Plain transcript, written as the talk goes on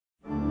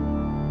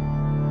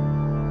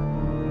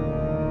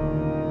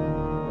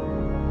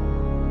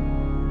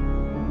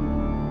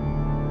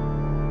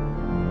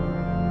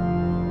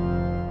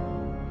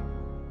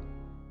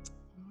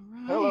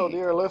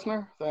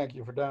listener. Thank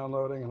you for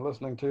downloading and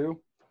listening to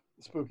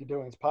the Spooky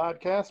Doings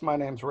podcast. My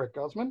name's Rick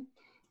Guzman.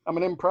 I'm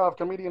an improv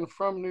comedian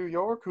from New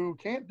York who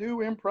can't do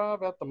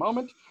improv at the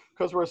moment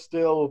because we're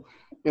still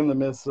in the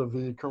midst of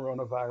the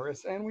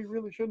coronavirus, and we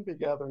really shouldn't be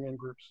gathering in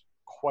groups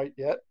quite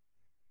yet,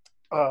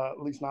 at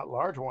least not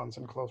large ones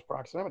in close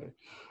proximity.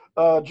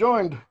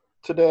 Joined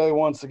today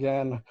once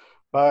again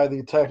by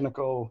the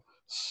technical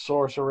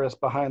sorceress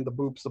behind the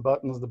boops, the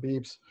buttons, the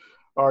beeps,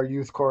 our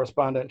youth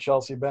correspondent,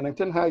 Chelsea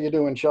Bennington. How you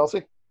doing,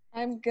 Chelsea?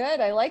 I'm good.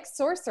 I like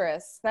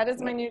sorceress. That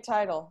is my new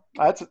title.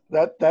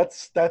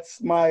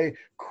 That's my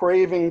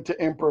craving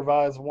to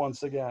improvise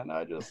once again.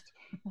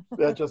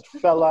 That just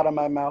fell out of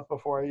my mouth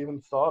before I even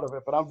thought of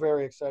it. But I'm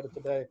very excited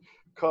today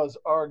because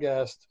our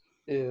guest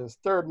is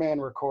third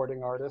man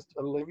recording artist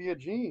Olivia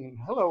Jean.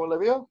 Hello,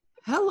 Olivia.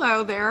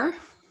 Hello there.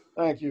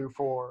 Thank you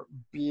for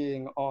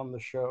being on the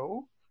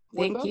show.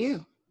 Thank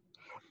you.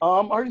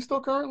 Are you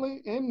still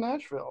currently in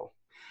Nashville?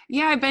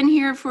 Yeah, I've been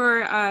here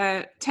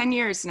for 10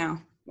 years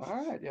now.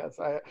 All right. Yes,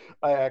 I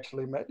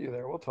actually met you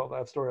there. We'll tell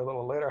that story a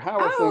little later. How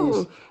are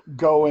things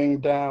going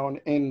down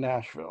in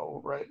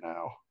Nashville right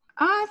now?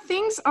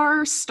 Things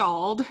are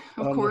stalled,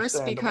 of course,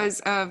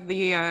 because of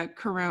the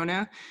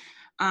corona.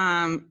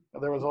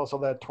 There was also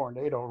that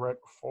tornado right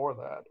before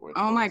that.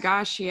 My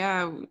gosh,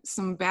 yeah.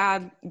 Some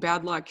bad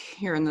luck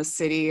here in the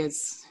city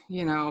is,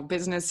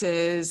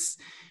 businesses,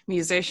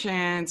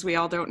 musicians, we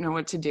all don't know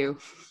what to do.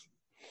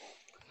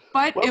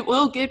 But it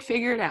will get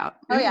figured out.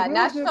 Oh yeah,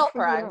 Nashville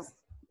Primes.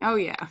 Oh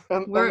yeah.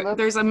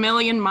 There's a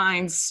million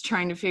minds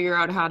trying to figure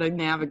out how to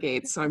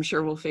navigate, so I'm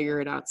sure we'll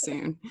figure it out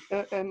soon.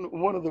 And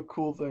one of the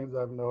cool things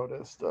I've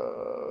noticed,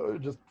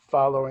 just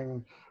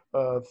following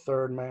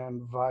Third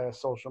Man via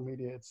social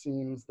media, it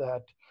seems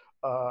that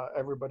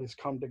everybody's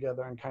come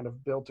together and kind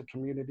of built a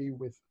community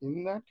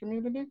within that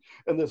community.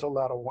 And there's a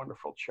lot of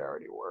wonderful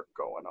charity work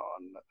going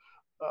on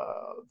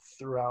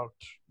throughout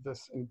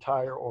this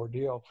entire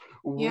ordeal,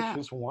 which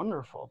is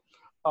wonderful.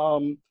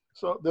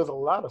 So there's a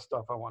lot of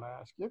stuff I want to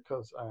ask you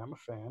because I am a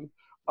fan.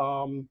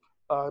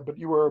 But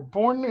you were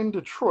born in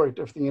Detroit,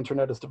 if the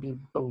internet is to be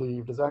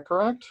believed. Is that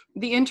correct?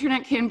 The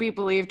internet can be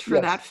believed for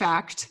that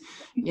fact.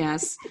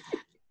 Yes.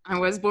 I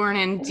was born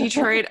in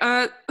Detroit,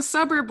 a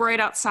suburb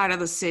right outside of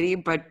the city,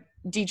 but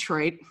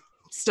Detroit,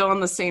 still in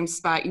the same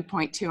spot you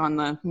point to on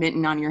the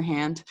mitten on your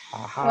hand.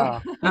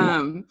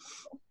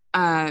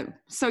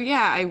 So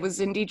yeah, I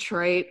was in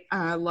Detroit.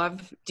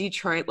 Love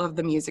Detroit, love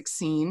the music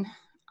scene.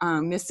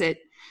 Miss it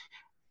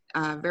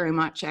very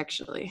much,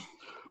 actually.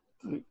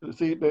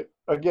 See,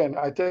 again,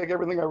 I take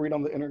everything I read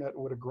on the internet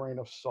with a grain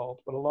of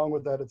salt, but along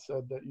with that, it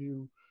said that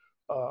you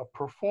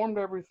performed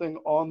everything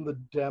on the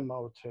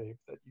demo tape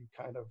that you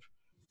kind of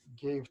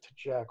gave to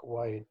Jack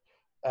White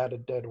at a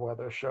Dead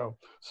Weather show.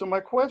 So my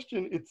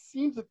question, it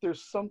seems that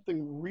there's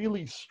something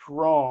really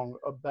strong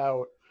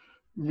about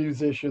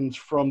musicians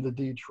from the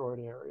Detroit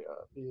area,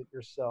 be it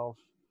yourself,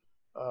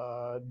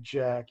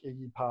 Jack,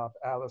 Iggy Pop,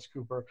 Alice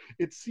Cooper.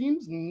 It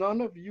seems none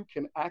of you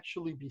can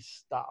actually be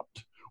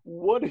stopped.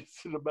 What is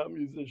it about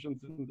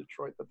musicians in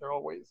Detroit that they're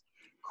always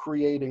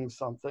creating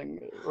something,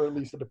 or at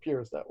least it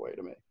appears that way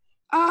to me?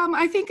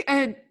 I think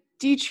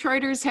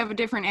Detroiters have a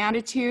different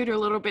attitude, a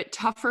little bit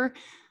tougher,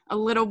 a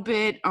little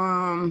bit,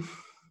 I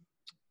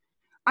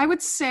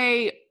would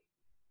say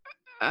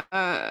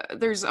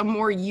there's a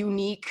more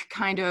unique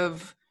kind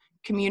of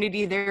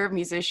community there of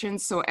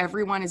musicians, so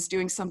everyone is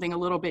doing something a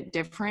little bit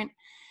different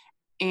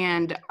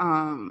and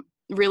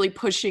really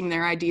pushing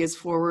their ideas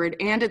forward.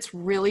 And it's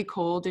really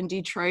cold in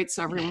Detroit,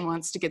 so everyone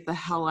wants to get the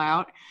hell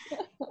out,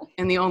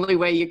 and the only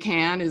way you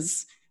can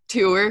is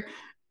tour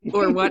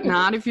or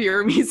whatnot if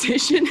you're a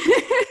musician.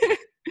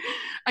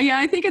 Yeah,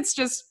 I think it's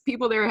just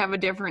people there have a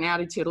different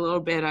attitude, a little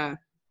bit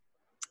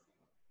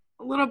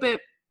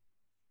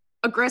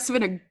aggressive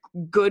in a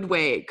good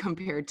way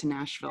compared to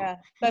Nashville. Yeah,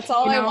 that's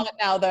all I want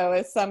now, though,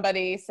 is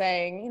somebody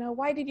saying,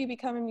 why did you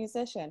become a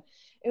musician?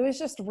 It was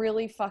just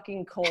really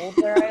fucking cold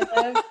where I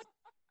live.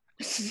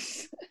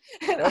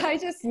 And I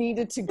just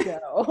needed to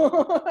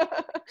go.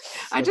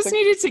 I just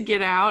needed to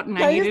get out, and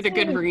I needed a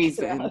good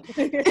reason.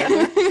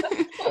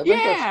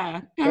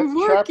 Yeah, I'm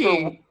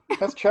working.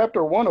 That's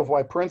chapter 1 of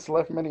why Prince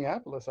left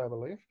Minneapolis, I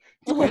believe.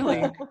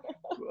 Really?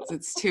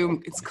 It's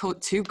too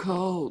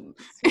cold.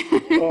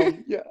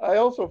 Yeah, I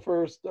also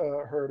first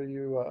heard of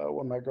you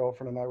when my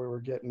girlfriend and I, we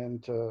were getting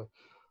into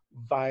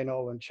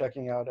vinyl and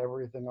checking out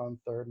everything on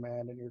Third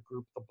Man and your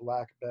group, the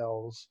Black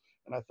Bells.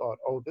 And I thought,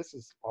 oh, this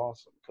is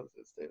awesome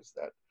because there's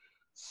that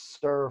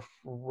surf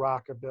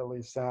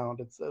rockabilly sound.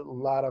 It's a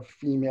lot of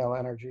female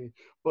energy.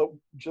 But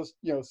just,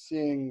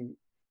 seeing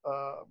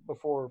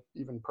before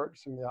even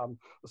purchasing the album,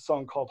 a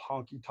song called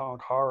Honky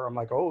Tonk Horror, I'm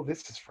like, oh,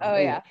 this is for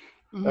me. Yeah.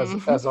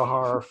 As a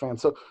horror fan.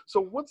 So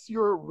what's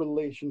your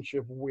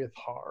relationship with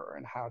horror,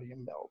 and how do you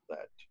meld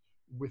that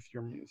with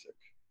your music?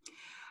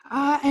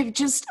 I've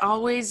just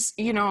always,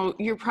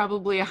 you're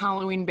probably a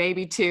Halloween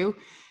baby too.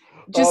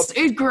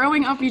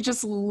 Growing up, you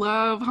just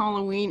love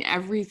Halloween,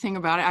 everything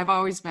about it. I've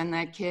always been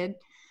that kid.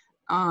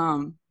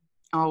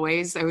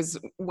 Always. I was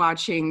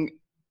watching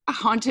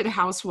haunted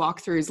house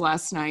walkthroughs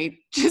last night,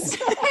 just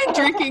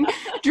drinking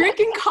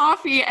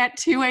coffee at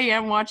 2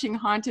 a.m. watching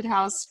haunted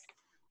house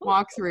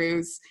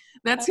walkthroughs.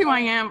 That's who I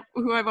am,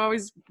 who I've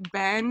always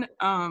been.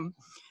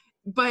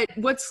 But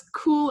what's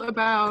cool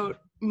about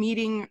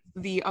meeting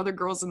the other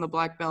girls in the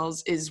Black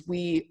Bells is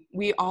we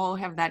all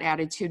have that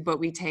attitude, but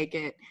we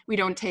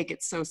don't take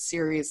it so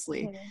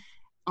seriously. Mm-hmm.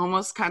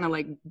 Almost kind of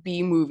like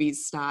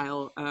B-movies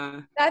style.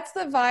 That's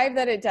the vibe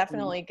that it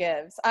definitely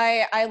gives.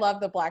 I love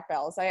the Black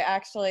Bells. I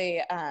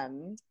actually,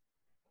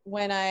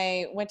 when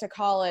I went to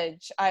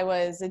college, I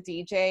was a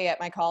DJ at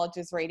my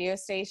college's radio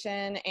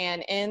station,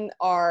 and in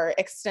our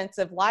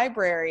extensive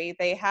library,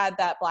 they had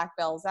that Black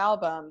Bells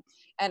album,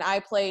 and I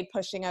played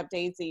Pushing Up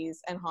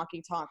Daisies and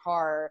Honky Tonk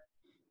Horror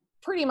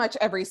pretty much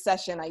every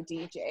session I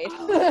DJ'd.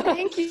 Oh,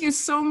 thank you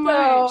so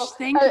much.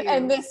 Thank you.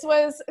 And this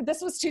was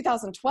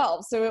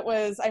 2012. So it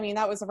was, I mean,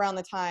 that was around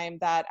the time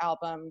that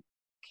album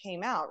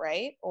came out,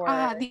 right? Or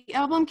the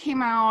album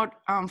came out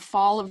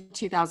fall of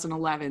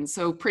 2011,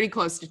 so pretty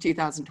close to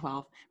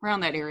 2012, around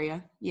that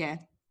area. Yeah.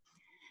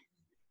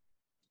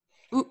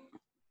 Ooh.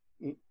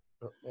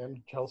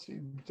 And Chelsea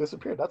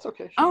disappeared. That's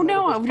okay. Oh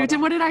no!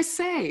 What did I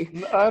say?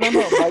 I don't know.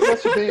 I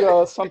guess it'd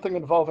be something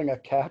involving a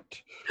cat.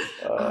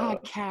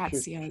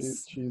 Cats.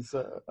 Yes. She's.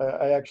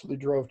 I actually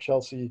drove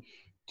Chelsea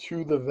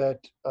to the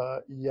vet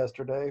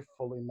yesterday,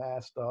 fully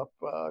masked up,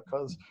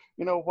 because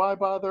why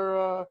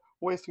bother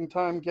wasting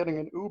time getting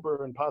an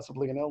Uber and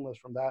possibly an illness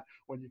from that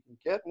when you can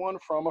get one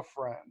from a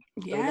friend?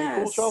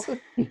 Yes. Cool,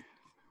 Chelsea?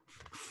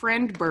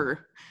 Friend burr.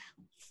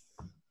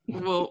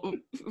 We'll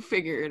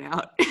figure it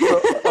out.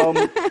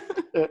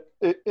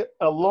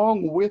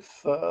 Along with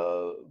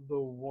the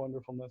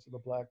wonderfulness of the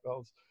Black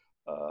Bells,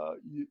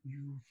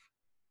 you've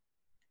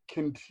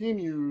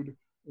continued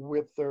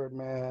with Third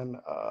Man,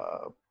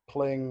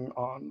 playing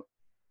on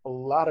a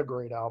lot of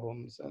great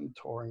albums and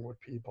touring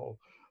with people.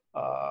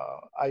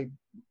 I'm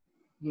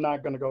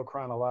not going to go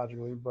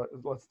chronologically, but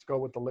let's go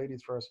with the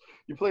ladies first.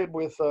 You played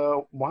with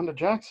Wanda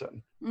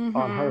Jackson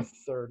on her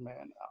Third Man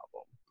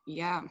album.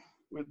 Yeah.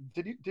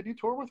 Did you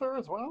tour with her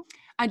as well?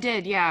 I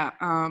did, yeah.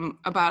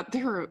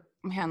 There were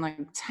like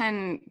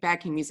 10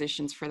 backing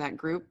musicians for that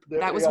group.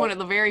 That was one of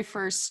the very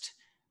first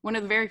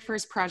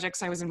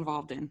projects I was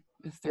involved in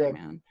with Third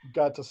Man.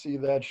 Got to see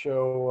that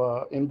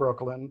show in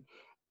Brooklyn,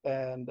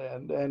 and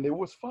it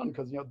was fun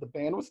because the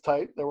band was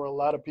tight. There were a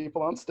lot of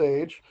people on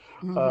stage.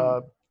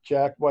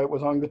 Jack White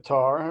was on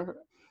guitar,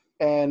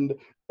 and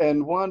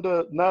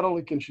Wanda, not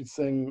only can she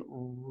sing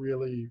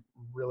really,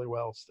 really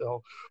well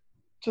still,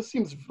 just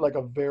seems like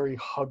a very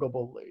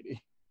huggable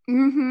lady.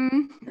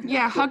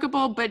 Yeah,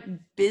 huggable, but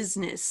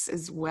business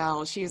as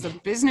well. She is a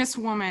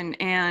businesswoman,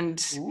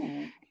 and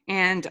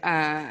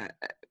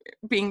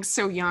being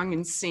so young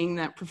and seeing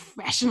that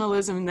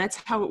professionalism, and that's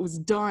how it was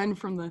done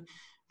from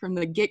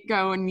the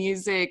get-go in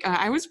music.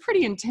 I was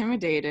pretty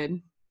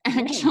intimidated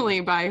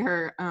actually by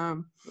her.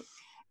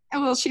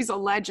 Well, she's a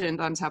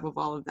legend on top of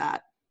all of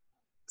that.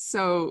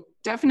 So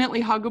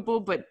definitely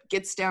huggable, but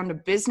gets down to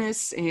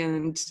business,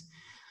 and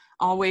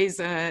always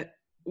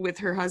with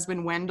her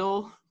husband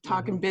Wendell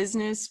talking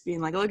business,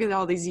 being like, look at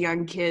all these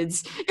young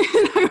kids.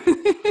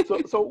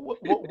 so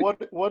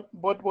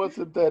what was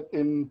it that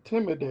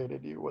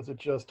intimidated you? Was it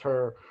just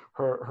her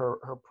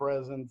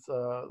presence,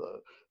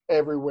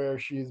 everywhere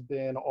she's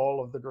been,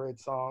 all of the great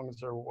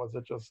songs, or was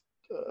it just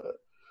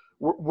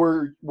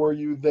were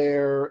you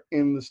there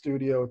in the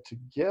studio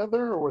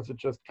together, or was it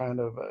just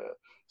kind of a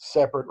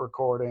separate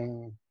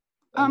recording?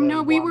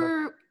 No, we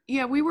were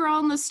all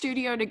in the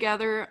studio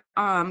together.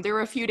 There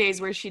were a few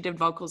days where she did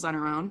vocals on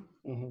her own.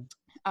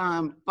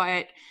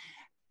 But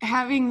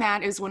having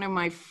that is one of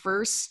my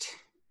first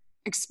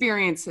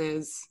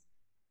experiences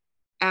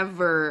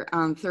ever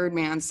on Third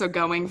Man. So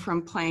going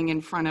from playing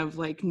in front of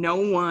like no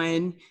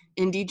one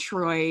in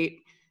Detroit,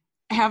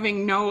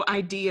 having no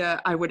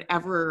idea I would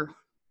ever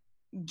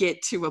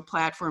get to a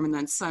platform, and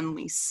then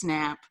suddenly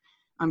snap,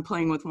 I'm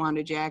playing with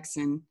Wanda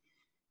Jackson,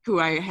 who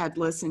I had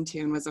listened to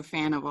and was a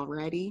fan of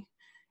already.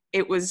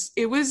 It was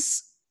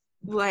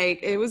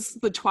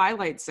the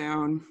Twilight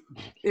Zone.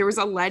 There was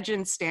a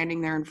legend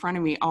standing there in front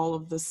of me all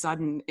of the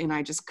sudden, and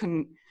I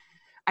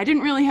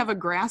didn't really have a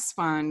grasp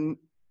on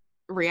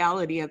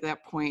reality at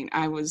that point.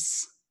 I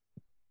was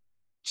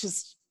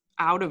just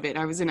out of it.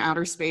 I was in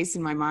outer space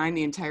in my mind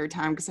the entire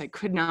time because I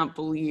could not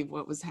believe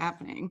what was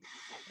happening.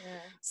 Yeah.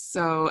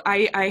 So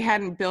I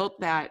hadn't built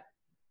that,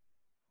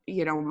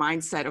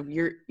 mindset of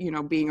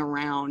being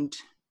around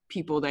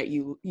people that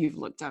you've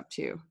looked up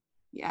to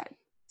yet.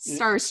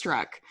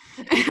 Starstruck.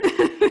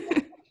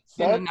 In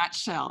a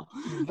nutshell.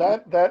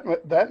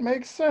 That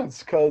makes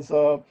sense, because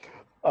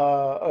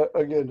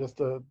again, just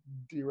to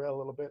derail a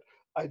little bit,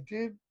 I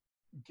did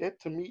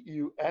get to meet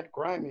you at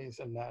Grimey's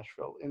in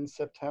Nashville in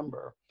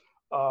September.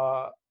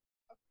 My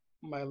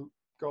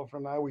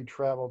girlfriend and I, we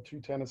traveled to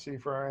Tennessee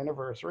for our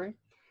anniversary.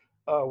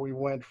 We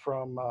went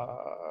from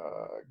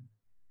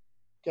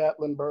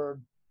Gatlinburg,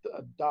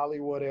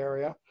 Dollywood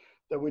area,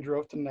 then we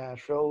drove to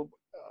Nashville.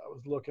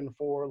 was looking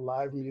for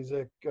live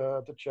music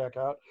to check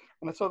out,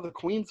 and I saw the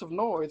Queens of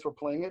Noise were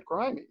playing at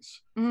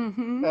Grimey's.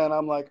 Mm-hmm. And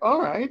I'm like,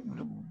 all right,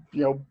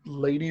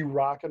 lady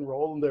rock and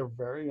roll, and they're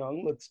very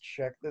young. Let's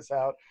check this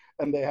out.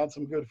 And they had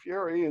some good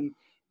fury. And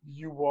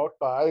you walk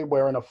by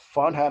wearing a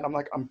fun hat. And I'm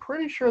like, I'm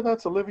pretty sure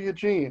that's Olivia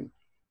Jean.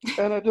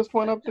 And I just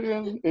went up to you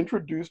and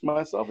introduced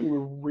myself, and you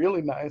were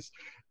really nice.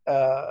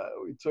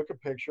 We took a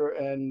picture,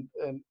 and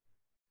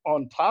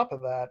on top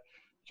of that,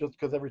 just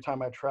because every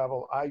time I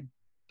travel, I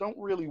don't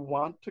really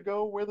want to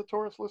go where the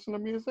tourists listen to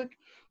music.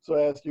 So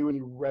I asked you, and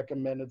you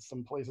recommended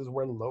some places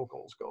where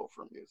locals go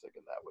for music,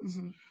 and that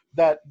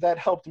was that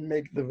helped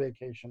make the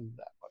vacation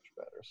that much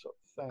better. So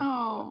thank you.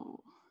 Oh,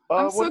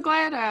 I'm so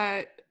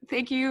glad.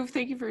 Thank you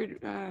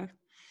for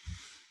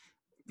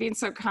being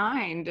so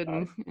kind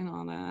and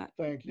all that.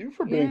 Thank you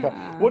for being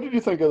kind. What did you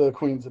think of the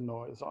Queens of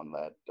Noise on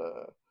that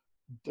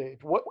date?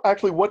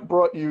 What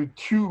brought you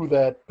to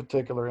that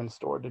particular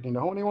in-store? Did you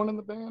know anyone in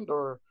the band,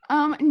 or?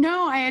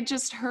 No, I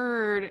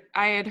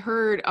had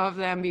heard of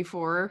them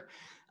before.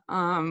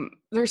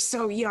 They're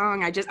so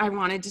young. I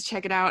wanted to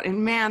check it out,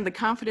 and man, the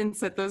confidence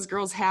that those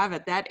girls have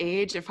at that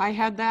age, if I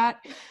had that,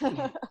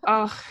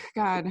 oh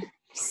God,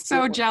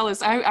 so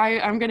jealous.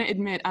 I'm gonna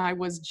admit I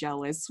was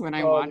jealous when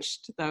I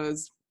watched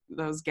those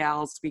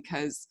gals,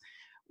 because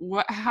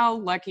how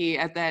lucky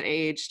at that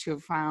age to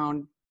have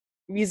found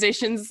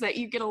musicians that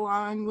you get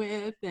along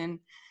with, and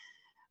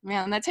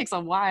man, that takes a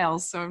while,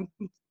 so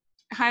I'm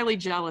highly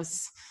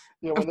jealous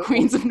of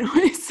Queens of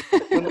Noise.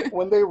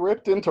 when they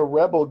ripped into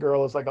Rebel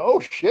Girl, it's like, oh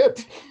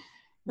shit,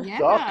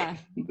 yeah,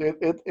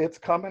 it's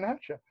coming at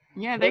you.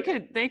 Yeah, they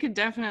could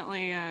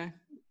definitely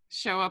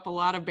show up a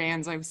lot of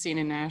bands I've seen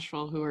in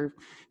Nashville who are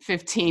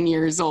 15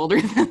 years older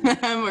than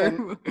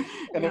them.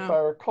 And if I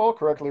recall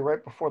correctly,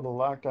 right before the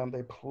lockdown,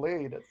 they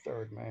played at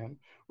Third Man,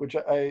 which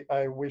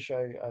I wish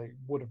I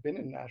would have been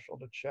in Nashville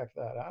to check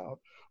that out.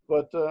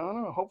 But I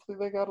don't know, hopefully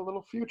they got a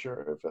little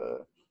future.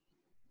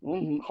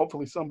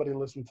 Hopefully somebody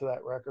listened to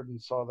that record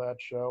and saw that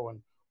show and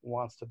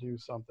wants to do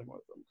something with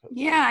them.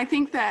 Yeah, I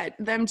think that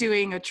them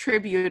doing a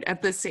tribute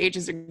at this age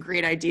is a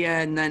great idea.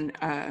 And then,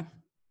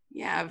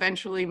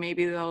 eventually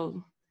maybe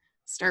they'll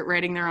start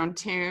writing their own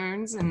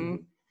tunes,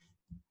 and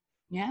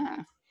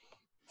yeah.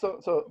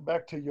 So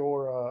back to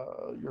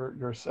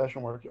your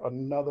session work.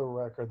 Another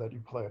record that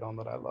you played on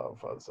that I love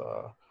was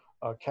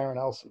Karen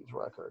Elson's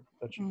record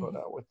that you put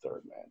out with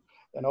Third Man,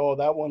 and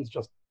that one's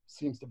just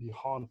seems to be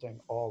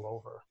haunting all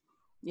over.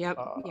 Yep.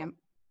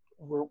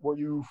 Were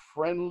you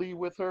friendly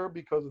with her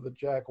because of the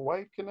Jack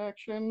White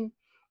connection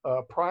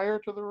prior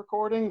to the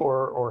recording,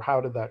 or how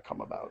did that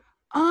come about?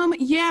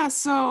 Yeah,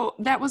 so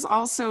that was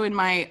also in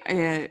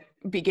my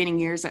beginning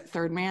years at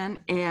Third Man,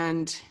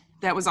 and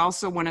that was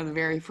also one of the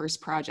very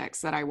first projects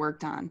that I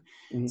worked on.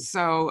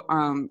 So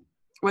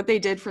what they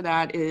did for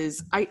that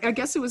is, I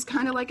guess it was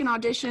kind of like an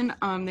audition.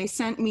 They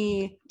sent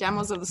me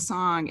demos of the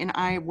song, and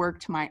I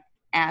worked my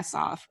ass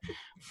off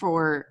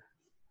for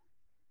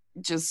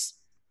just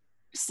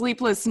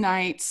sleepless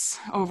nights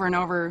over and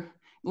over,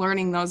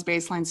 learning those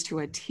bass lines to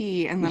a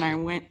T. And then I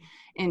went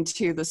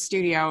into the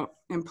studio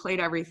and played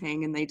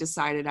everything, and they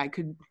decided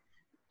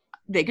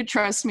they could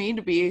trust me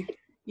to be,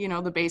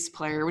 the bass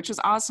player, which was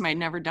awesome. I'd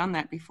never done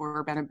that before,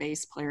 or been a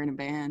bass player in a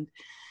band.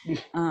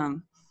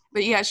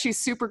 But yeah, she's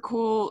super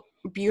cool,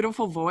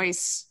 beautiful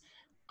voice,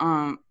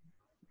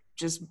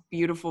 just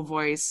beautiful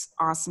voice,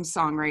 awesome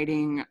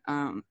songwriting,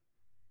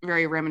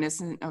 very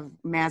reminiscent of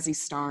Mazzy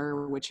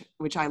Star,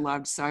 which I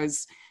loved. So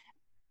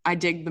I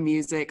dig the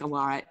music a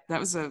lot. That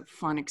was a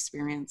fun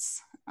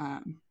experience.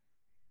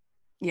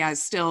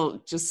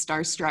 Still just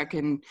starstruck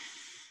and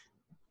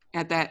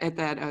at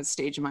that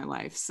stage of my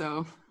life.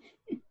 So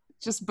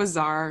just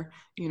bizarre,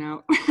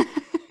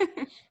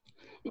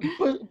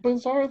 But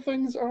bizarre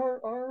things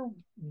are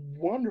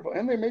wonderful,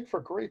 and they make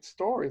for great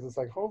stories. It's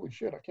like, holy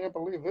shit, I can't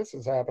believe this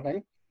is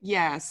happening.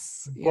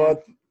 Yes.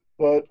 But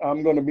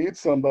I'm going to meet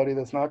somebody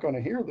that's not going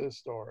to hear this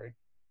story,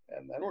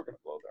 and then we're going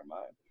to blow their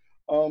mind.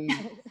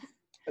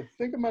 I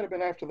think it might have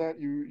been after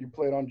that you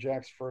played on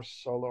Jack's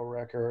first solo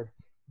record,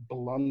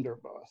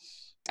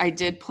 Blunderbuss. I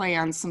did play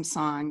on some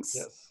songs.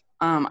 Yes.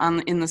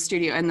 In the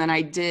studio, and then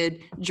I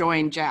did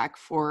join Jack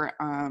for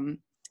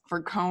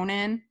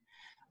Conan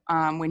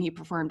when he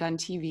performed on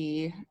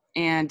TV,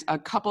 and a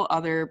couple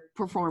other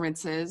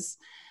performances.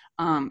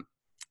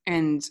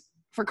 And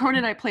for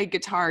Conan, I played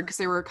guitar because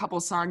there were a couple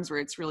songs where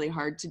it's really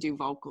hard to do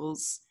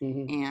vocals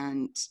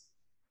and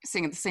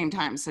sing at the same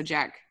time. So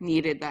Jack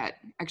needed that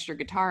extra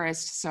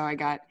guitarist. So I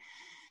got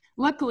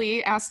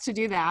luckily asked to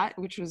do that,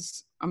 which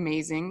was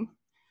amazing.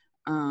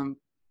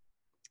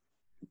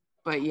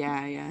 But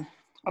yeah.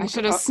 I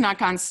should have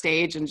snuck on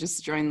stage and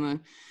just joined the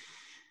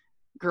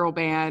girl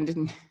band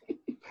and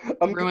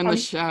ruin the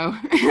show.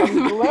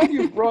 I'm glad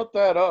you brought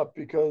that up,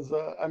 because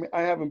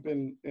I haven't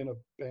been in a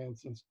band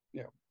since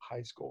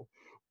high school,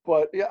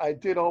 but yeah, I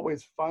did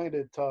always find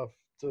it tough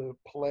to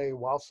play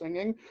while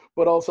singing,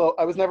 but also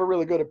I was never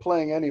really good at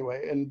playing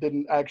anyway, and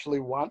didn't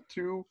actually want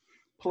to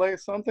play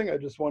something. I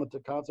just wanted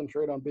to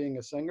concentrate on being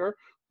a singer.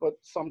 but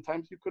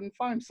sometimes you couldn't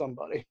find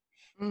somebody.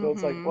 So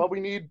it's like, Mm-hmm. well, we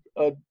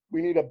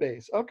need a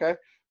bass. Okay,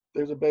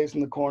 there's a bass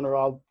in the corner.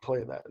 I'll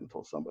play that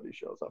until somebody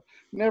shows up.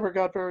 Never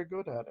got very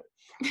good at it.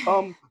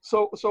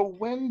 So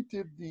when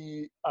did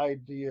the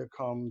idea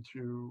come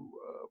to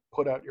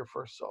put out your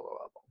first solo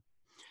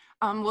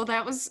album? Well,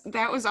 that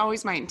was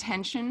always my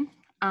intention.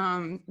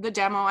 The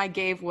demo I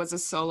gave was a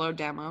solo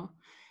demo.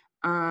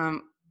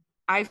 Um,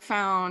 I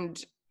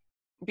found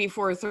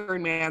before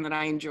Third Man that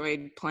I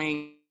enjoyed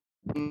playing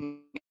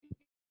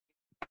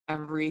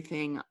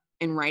everything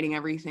and writing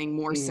everything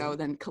more Mm, so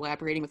than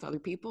collaborating with other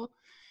people.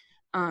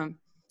 Um,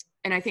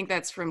 and I think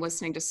that's from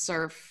listening to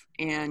surf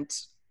and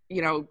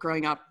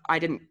growing up. I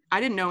didn't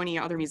know any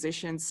other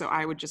musicians, so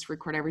I would just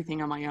record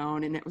everything on my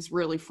own, and it was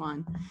really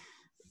fun.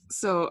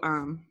 So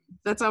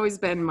that's always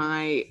been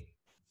my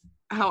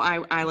how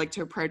I like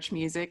to approach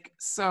music.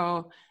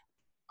 So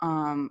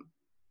um,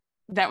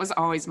 that was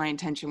always my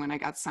intention when I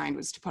got signed,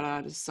 was to put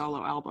out a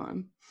solo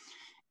album.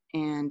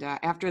 And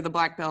after the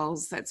Black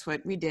Bells, that's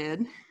what we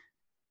did.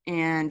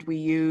 And we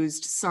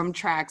used some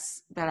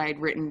tracks that I'd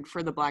written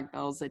for the Black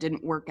Bells that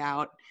didn't work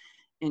out,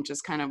 and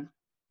just kind of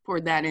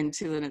poured that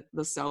into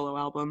the solo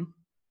album.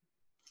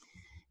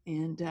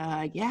 And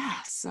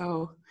yeah,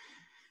 so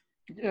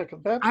yeah, because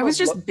Bathtub I was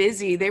just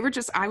busy.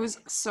 I was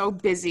so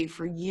busy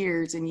for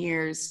years and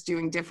years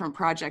doing different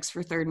projects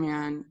for Third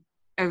Man.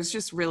 I was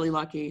just really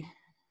lucky.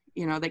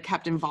 They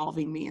kept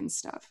involving me and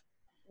stuff,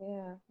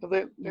 Yeah. you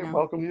they know?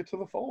 welcome you to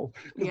the fold.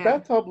 Because Yeah.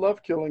 Bathtub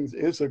Love Killings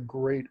is a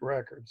great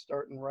record,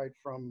 starting right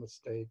from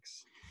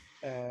Mistakes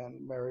and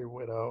Merry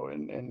Widow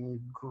and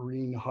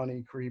Green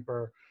Honey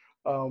Creeper.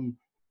 Um,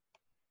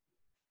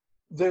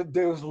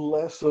 there's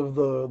less of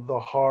the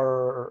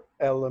horror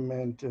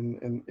element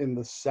in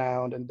the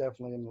sound, and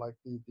definitely in like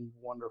the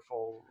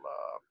wonderful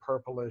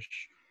purplish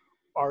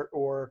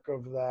artwork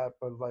of that,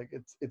 but like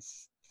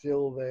it's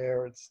still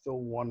there, it's still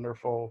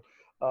wonderful.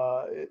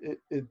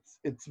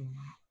 It's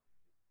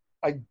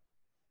I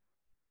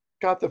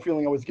got the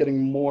feeling I was getting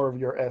more of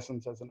your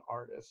essence as an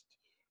artist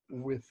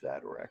with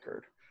that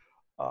record.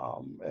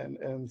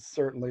 And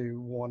certainly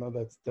one of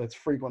that's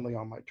frequently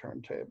on my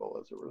turntable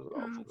as a result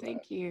Oh, of that.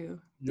 thank you.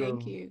 You're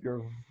Thank you.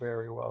 you're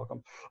very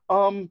welcome.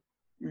 Um,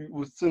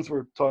 since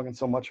we're talking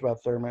so much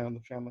about Third Man and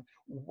the Family,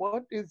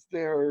 what is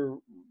their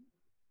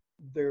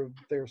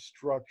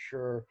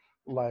structure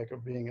like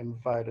of being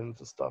invited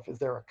into stuff? Is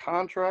there a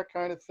contract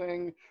kind of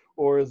thing,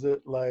 or is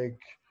it like?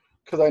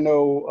 Because I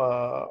know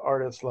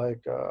artists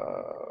like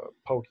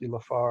Pokey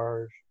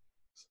Lafarge,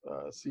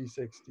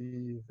 C6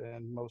 Steve,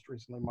 and most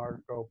recently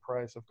Margot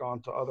Price have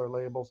gone to other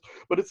labels,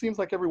 but it seems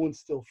like everyone's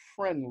still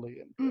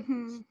friendly in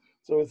Mm-hmm. things.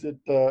 So is it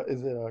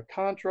a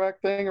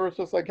contract thing, or it's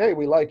just like, hey,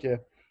 we like you,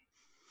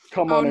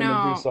 come Oh on in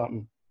and do no,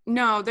 something?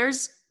 no.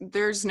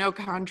 There's no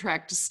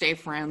contract to stay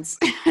friends.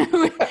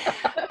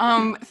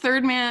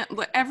 Third Man.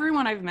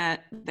 Everyone I've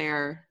met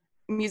there,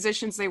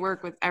 musicians they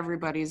work with,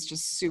 everybody's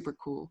just super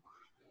cool.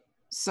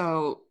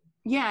 So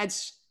yeah,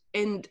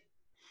 and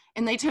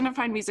they tend to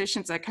find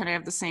musicians that kind of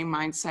have the same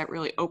mindset,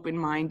 really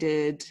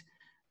open-minded.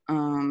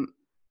 Um,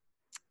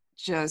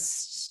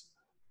 just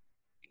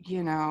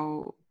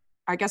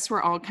I guess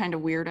we're all kind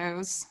of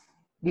weirdos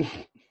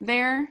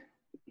there,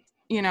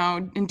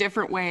 in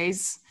different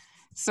ways.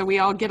 So we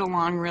all get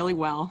along really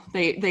well.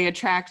 They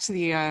attract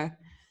the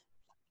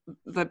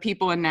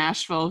people in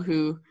Nashville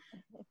who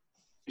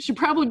should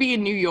probably be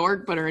in New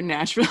York but are in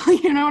Nashville.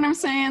 You know what I'm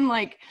saying?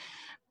 Like,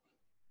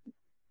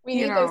 We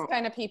you need those know,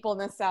 kind of people in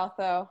the South,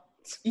 though.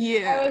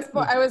 yeah.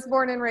 I was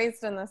born and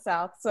raised in the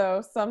South,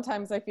 so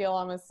sometimes I feel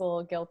almost a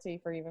little guilty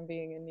for even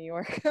being in New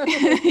York.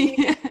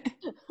 Yeah.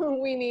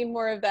 We need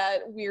more of that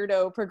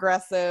weirdo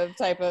progressive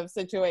type of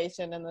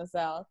situation in the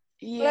South.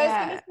 But I was going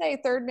Yeah. to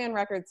say, Third Man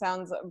Record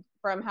sounds,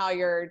 from how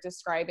you're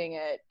describing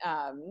it,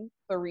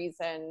 the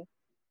reason,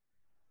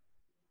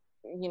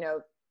 you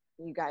know,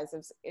 you guys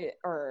have,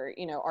 or,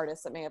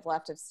 artists that may have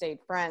left have stayed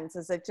friends,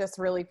 is it just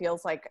really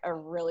feels like a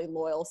really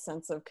loyal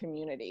sense of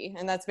community.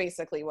 And that's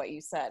basically what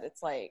you said.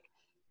 It's like,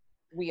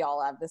 we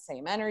all have the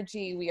same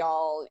energy. We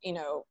all,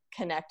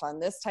 connect on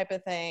this type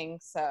of thing.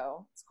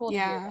 So it's cool to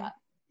hear Yeah. that.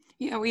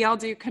 Yeah, we all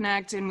do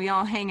connect, and we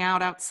all hang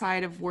out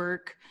outside of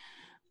work.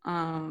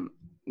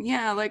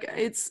 Yeah, like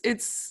it's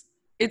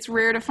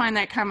rare to find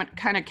that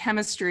kind of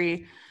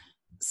chemistry.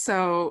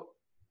 So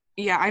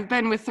yeah, I've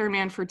been with Third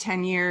Man for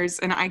 10 years,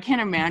 and I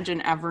can't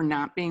imagine ever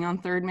not being on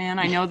Third Man.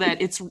 I know that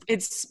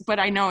but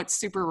I know it's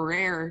super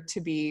rare to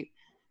be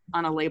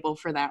on a label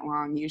for that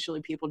long.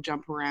 Usually people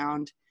jump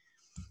around,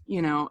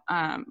 Yeah.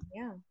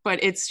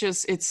 but it's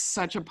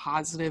such a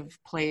positive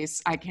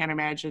place. I can't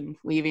imagine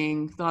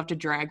leaving. They'll have to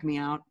drag me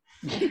out.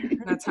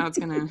 That's how it's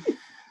gonna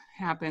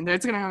happen.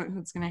 It's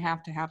gonna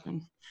have to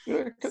happen.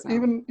 Yeah, So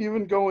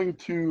even going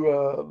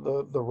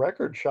to the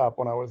record shop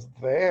when I was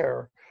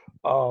there,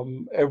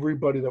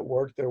 everybody that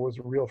worked there was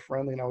real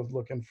friendly, and I was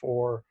looking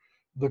for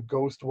the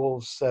Ghost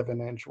Wolves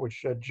 7-inch,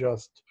 which had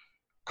just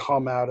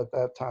come out at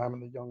that time,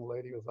 and the young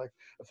lady was like,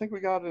 I think we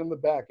got it in the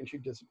back, and she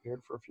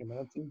disappeared for a few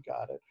minutes and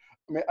got it.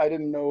 I mean, I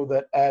didn't know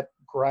that at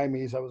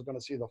Grimey's I was going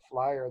to see the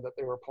flyer that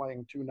they were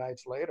playing 2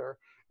 nights later,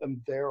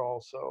 and they're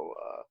also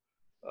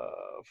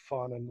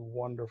fun and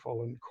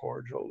wonderful and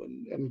cordial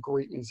and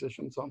great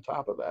musicians on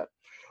top of that.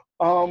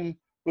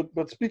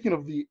 But speaking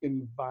of the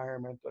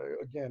environment,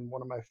 again,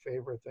 one of my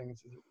favorite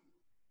things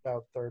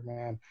about Third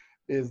Man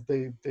is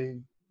they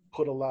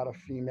put a lot of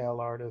female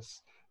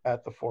artists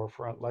at the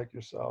forefront, like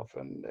yourself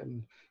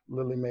and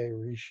Lily Mae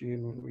Rishi,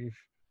 and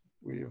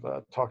we've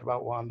talked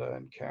about Wanda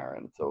and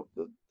Karen. So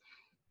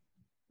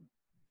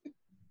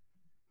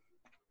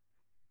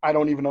I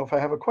don't even know if I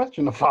have a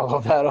question to follow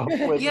that up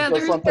with. Yeah, It's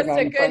just something That's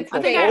a I'm good thankful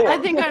I think for. I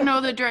think I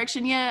know the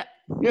direction. Yeah,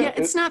 Yeah,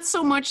 it's not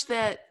so much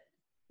that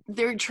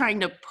they're trying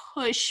to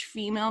push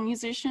female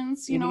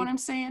musicians. You know what I'm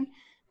saying?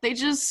 They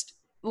just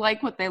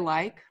like what they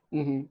like,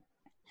 mm-hmm.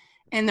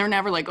 and they're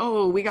never like,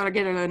 oh, we got to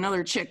get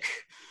another chick,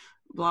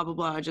 blah blah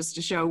blah, just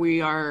to show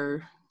we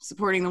are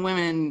supporting the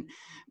women.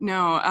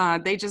 No,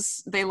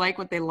 they like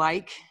what they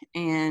like,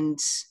 and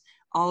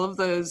all of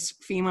those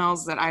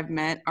females that I've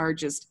met are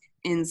just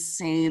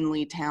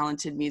insanely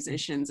talented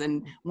musicians,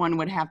 and one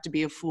would have to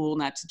be a fool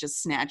not to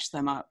just snatch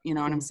them up. You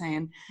know what I'm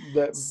saying?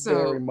 That very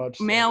So much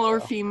so, male or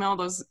yeah. female,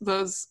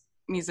 those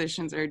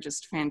musicians are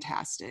just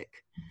fantastic,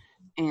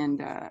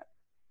 and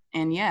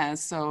yeah,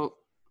 so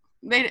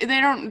they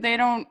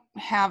don't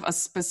have a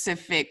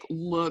specific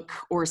look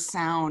or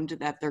sound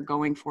that they're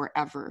going for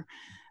ever.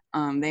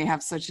 They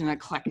have such an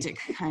eclectic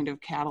kind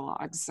of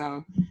catalog,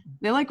 so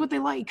they like what they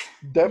like.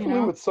 Definitely, you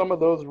know? with some of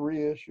those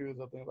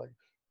reissues, I think like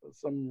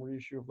some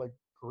reissue of like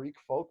Greek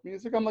folk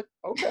music, I'm like,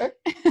 okay.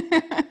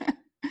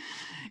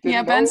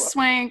 Yeah, Didn't Ben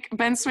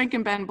know. Swank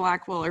and Ben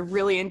Blackwell are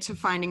really into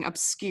finding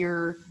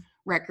obscure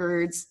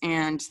records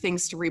and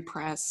things to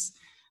repress.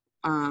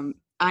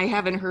 I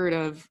haven't heard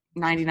of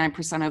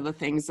 99% of the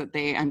things that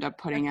they end up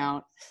putting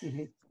out.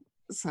 Mhm.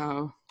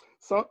 So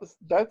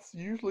that's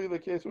usually the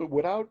case.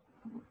 Without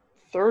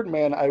Third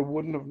Man, I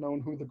wouldn't have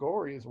known who the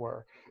Gories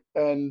were,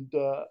 and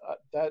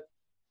that,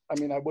 I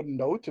mean, I wouldn't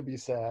know, to be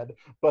sad,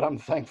 but I'm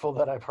thankful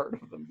that I've heard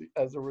of them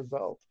as a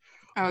result.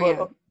 oh But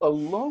yeah.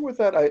 along with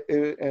that,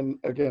 and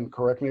again,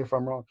 correct me if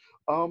I'm wrong.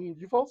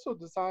 You've also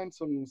designed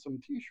some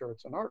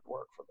T-shirts and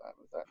artwork for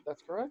them.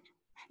 That's correct?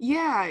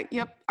 Yeah,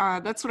 yep.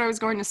 That's what I was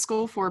going to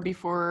school for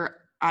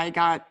before I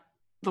got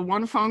the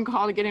one phone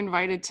call to get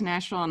invited to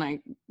Nashville, and I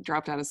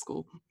dropped out of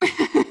school.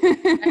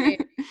 Right.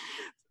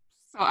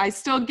 So I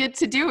still get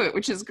to do it,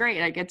 which is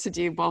great. I get to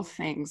do both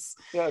things.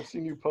 Yeah, I've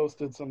seen you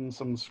posted some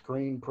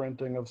screen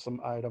printing of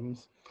some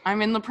items.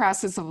 I'm in the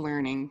process of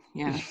learning.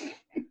 Yeah.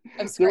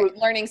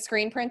 Learning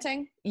screen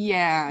printing.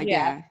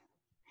 Yeah.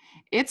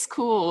 It's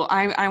cool.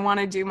 I want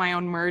to do my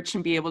own merch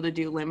and be able to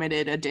do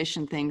limited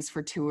edition things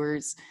for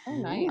tours. Oh,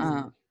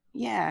 nice.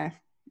 Yeah,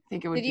 I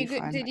think it would be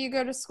fun. Did you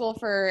go to school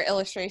for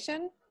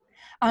illustration?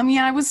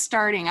 Yeah, I was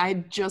starting. I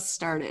had just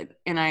started,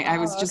 and I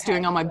was just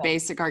doing all my cool.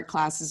 basic art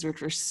classes,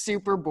 which were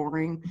super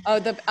boring. Oh,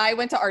 I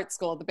went to art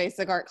school. The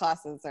basic art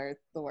classes are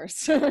the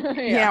worst.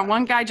 Yeah,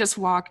 one guy just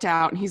walked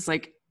out, and he's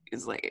like,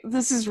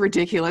 this is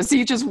ridiculous.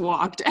 He just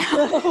walked out.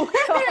 Oh,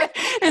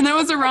 and that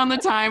was around the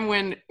time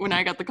when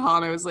I got the call,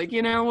 and I was like,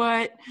 you know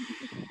what?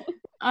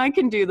 I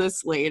can do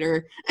this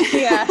later.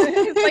 Yeah,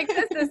 it's like,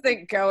 this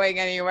isn't going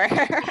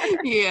anywhere.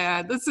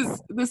 Yeah, this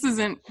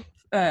isn't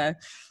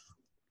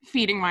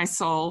feeding my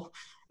soul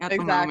at the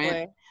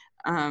moment.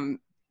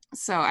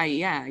 So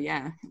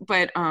yeah.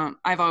 But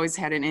I've always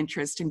had an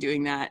interest in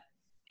doing that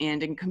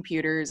and in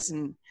computers,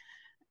 and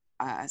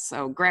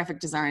so graphic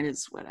design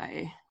is what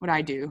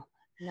I do.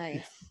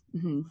 Nice.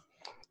 Mm-hmm.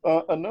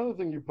 Another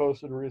thing you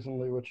posted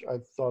recently, which I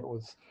thought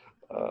was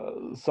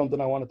something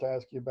I wanted to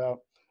ask you about.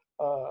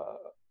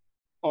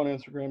 On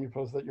Instagram, you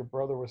posted that your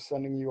brother was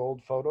sending you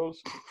old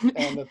photos,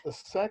 and that the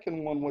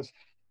second one was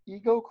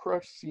ego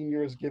crush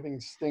seniors giving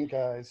stink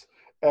eyes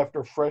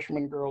after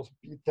freshman girls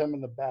beat them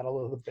in the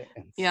battle of the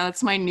bands. Yeah,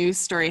 that's my news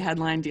story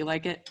headline. Do you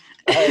like it?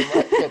 I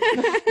like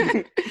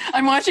it.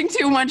 I'm watching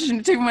too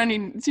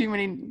many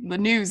the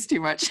news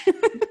too much.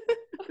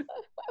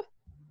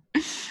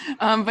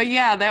 But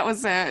yeah, that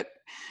was kind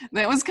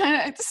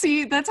of,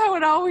 see, that's how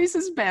it always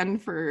has been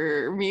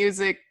for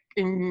music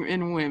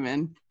in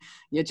women.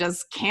 You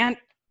just can't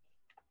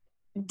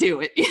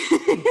do it.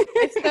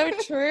 It's so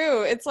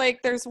true. It's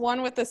like there's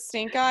one with a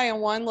stink eye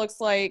and one looks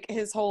like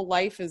his whole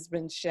life has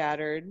been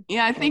shattered.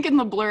 Yeah, I think in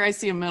the blur I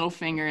see a middle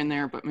finger in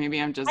there, but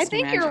maybe I'm just I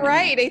think you're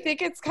right. I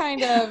think it's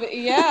kind of,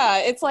 yeah,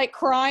 it's like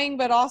crying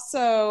but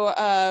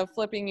also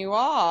flipping you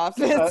off.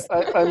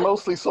 I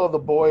mostly saw the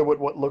boy with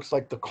what looks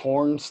like the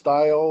corn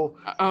style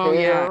hair.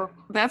 Yeah,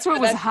 that's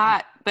what was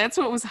hot. That's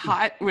what was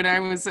hot when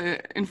I was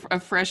a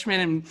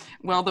freshman, and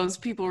while those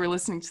people were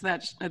listening to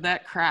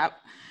that crap.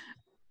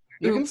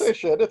 You can say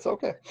shit. It's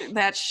okay.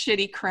 That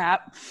shitty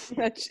crap.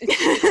 That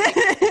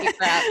shitty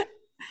crap.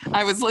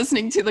 I was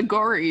listening to the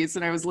Gories,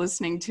 and I was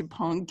listening to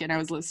punk, and I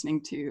was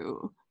listening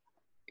to,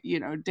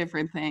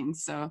 different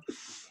things. So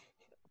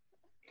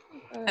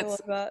I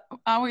love that.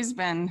 always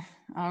been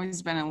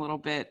a little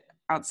bit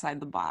outside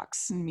the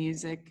box in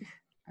music.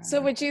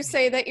 So would you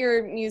say that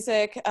your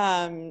music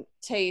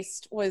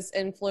taste was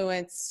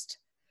influenced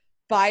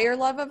by your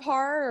love of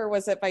horror, or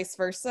was it vice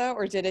versa,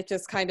 or did it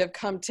just kind of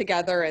come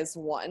together as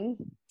one?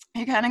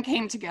 It kind of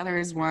came together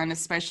as one,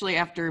 especially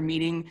after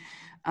meeting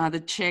the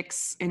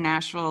chicks in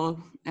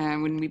Nashville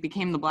when we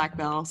became the Black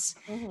Bells.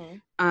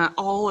 Mm-hmm.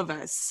 All of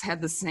us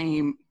had the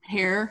same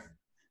hair.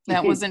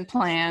 That wasn't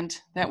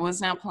planned. That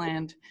was not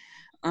planned.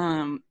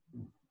 All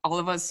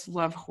of us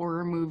love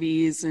horror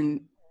movies,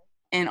 and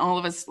all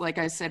of us, like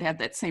I said, had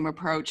that same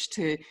approach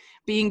to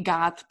being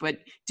goth, but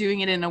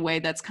doing it in a way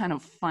that's kind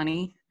of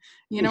funny.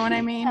 You know what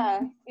I mean?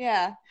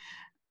 Yeah.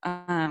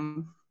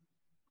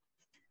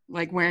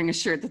 Like wearing a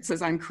shirt that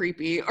says I'm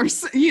creepy, or,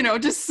 you know,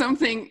 just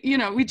something, you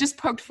know, we just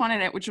poked fun at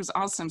it, which was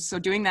awesome. So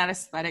doing that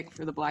aesthetic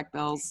for the Black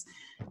Bells,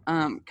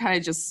 kind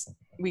of just,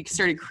 we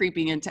started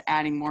creeping into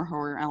adding more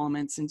horror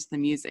elements into the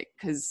music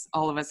because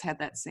all of us had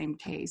that same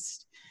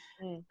taste.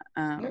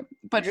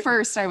 But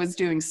first I was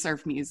doing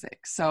surf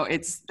music. So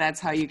that's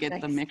how you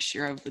get the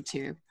mixture of the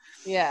two.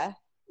 Yeah.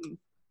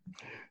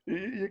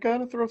 You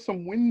gotta throw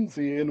some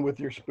whimsy in with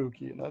your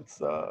spooky, and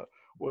that's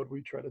what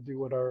we try to do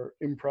with our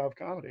improv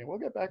comedy. And we'll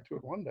get back to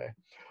it one day.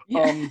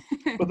 Yeah.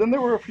 But then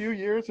there were a few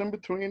years in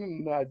between,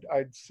 and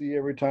I'd see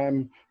every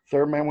time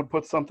Third Man would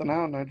put something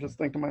out, and I'd just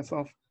think to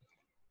myself,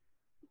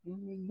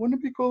 wouldn't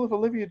it be cool if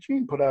Olivia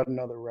Jean put out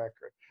another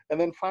record?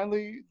 And then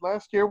finally,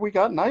 last year, we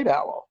got Night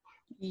Owl.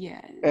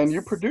 Yes. And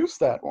you produced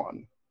that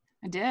one.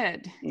 I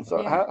did. And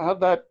so how'd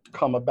that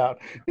come about?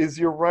 Is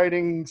your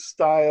writing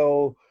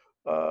style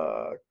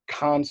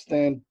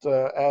constant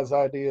as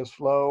ideas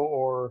flow,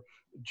 or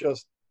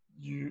just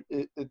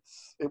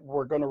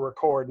we're going to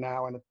record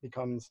now and it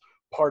becomes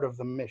part of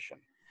the mission?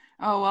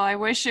 Oh, well, I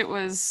wish it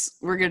was,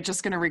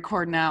 just going to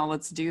record now,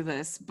 let's do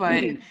this.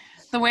 But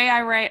the way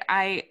I write,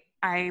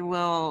 I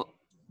will,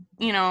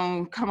 you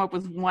know, come up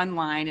with one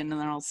line, and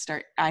then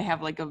I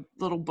have like a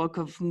little book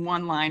of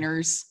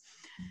one-liners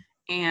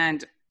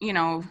and, you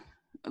know,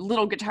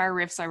 little guitar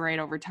riffs I write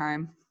over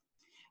time.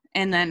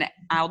 And then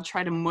I'll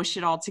try to mush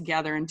it all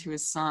together into a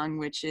song,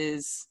 which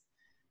is,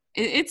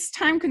 it's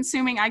time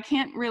consuming. I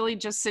can't really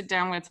just sit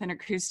down with an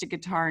acoustic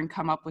guitar and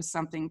come up with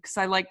something, because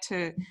I like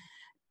to,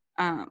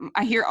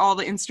 I hear all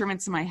the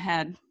instruments in my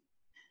head.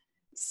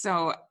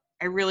 So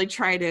I really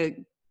try to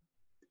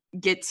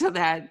get to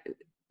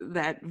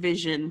that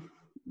vision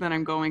that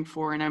I'm going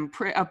for, and I'm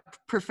a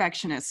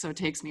perfectionist, so it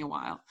takes me a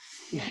while.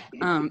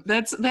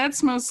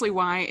 That's mostly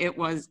why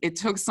it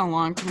took so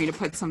long for me to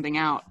put something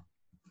out.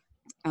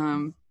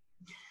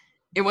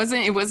 It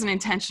wasn't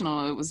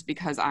intentional. It was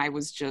because I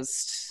was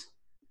just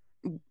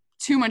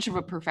too much of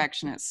a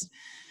perfectionist.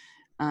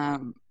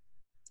 And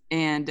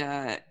in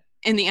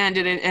the end,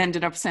 it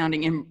ended up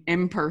sounding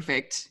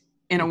imperfect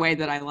in a way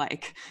that I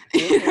like.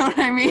 You know what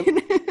I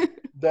mean?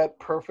 That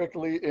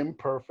perfectly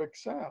imperfect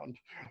sound,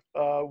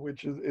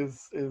 which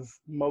is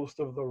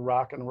most of the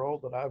rock and roll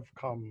that I've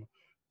come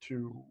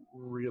to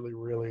really,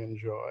 really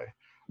enjoy.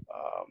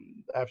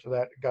 After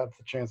that, got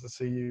the chance to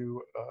see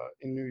you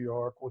in New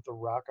York with the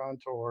Rock on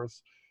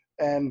Tours,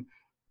 and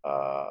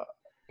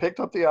picked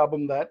up the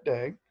album that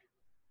day.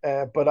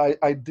 But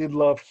I did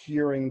love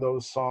hearing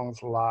those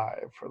songs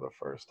live for the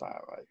first time.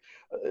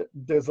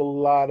 There's a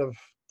lot of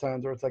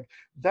times where it's like,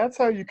 that's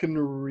how you can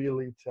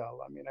really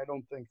tell. I mean, I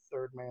don't think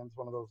Third Man's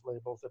one of those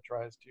labels that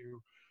tries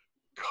to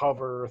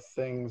cover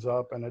things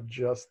up and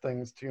adjust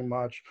things too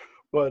much.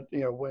 But,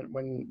 you know,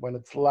 when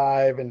it's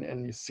live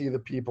and you see the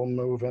people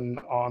moving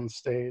on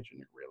stage and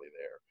you're really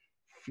there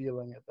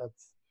feeling it,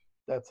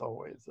 that's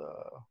always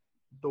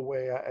the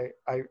way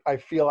I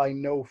feel I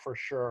know for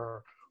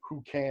sure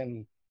who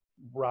can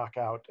rock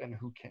out and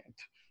who can't.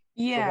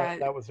 Yeah. So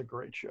that was a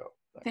great show.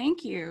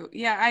 Thank you.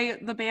 Yeah,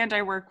 the band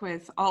I work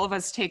with, all of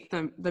us take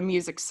the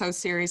music so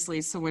seriously.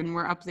 So when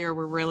we're up there,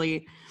 we're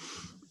really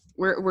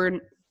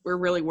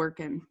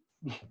working.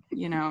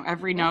 You know,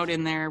 every note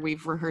in there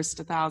we've rehearsed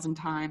 1,000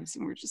 times,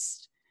 and we're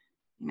just,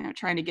 you know,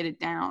 trying to get it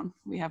down.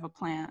 We have a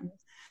plan.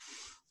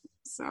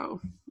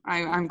 So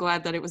I'm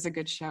glad that it was a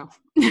good show.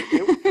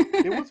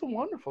 It was a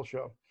wonderful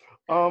show.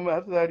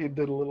 After that, you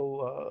did a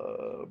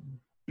little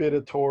bit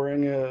of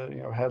touring,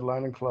 you know,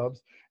 headlining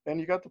clubs, and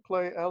you got to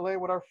play LA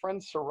with our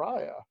friend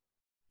Soraya.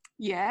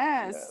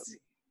 Yes.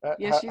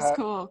 Yeah, she's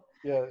cool.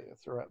 Yeah,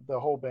 Soraya. The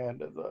whole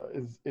band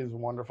is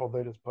wonderful.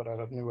 They just put out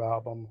a new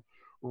album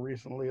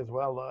recently as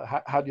well.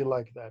 How do you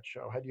like that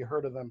show? Had you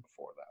heard of them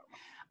before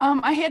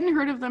that? I hadn't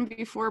heard of them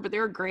before, but they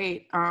were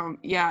great.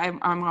 Yeah,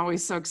 I'm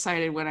always so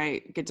excited when I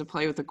get to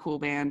play with a cool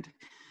band.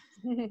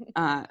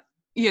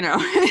 You know,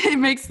 it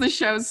makes the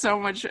show so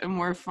much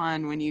more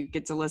fun when you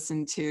get to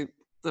listen to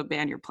the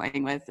band you're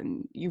playing with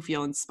and you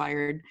feel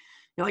inspired.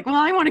 You're like, well,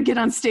 I want to get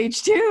on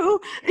stage too.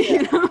 Yeah.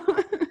 You know?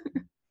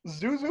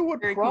 Zuzu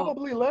would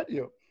probably let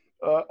you.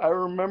 I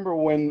remember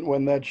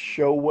when that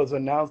show was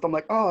announced, I'm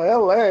like, oh,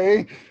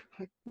 LA.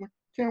 Like,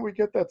 can't we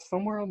get that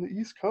somewhere on the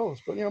East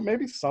Coast? But, you know,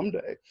 maybe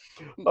someday.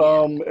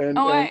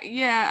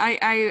 Yeah.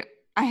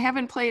 I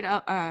haven't played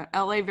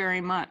LA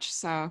very much,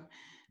 so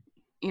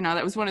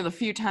that was one of the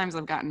few times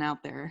I've gotten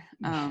out there.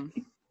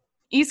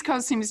 East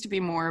Coast seems to be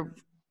more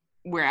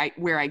where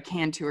I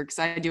can tour, because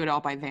I do it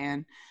all by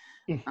van.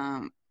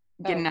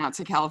 Getting out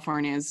to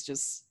California is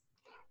just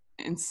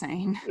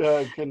insane.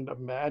 I can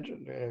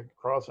imagine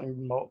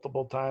crossing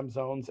multiple time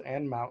zones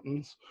and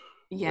mountains.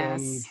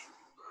 Yes. And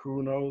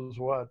who knows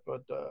what,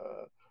 but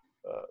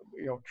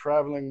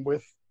traveling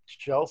with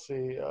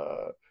Chelsea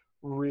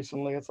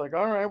recently, it's like,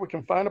 all right, we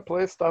can find a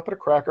place, stop at a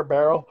Cracker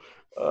Barrel.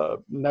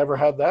 Never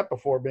had that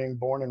before, being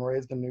born and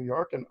raised in New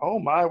York, and oh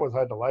my, was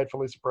I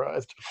delightfully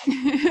surprised.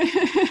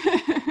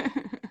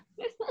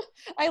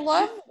 I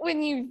love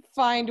when you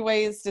find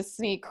ways to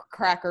sneak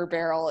Cracker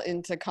Barrel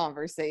into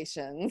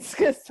conversations,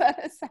 because that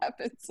has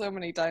happened so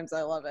many times.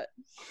 I love it.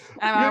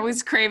 I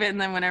always crave it, and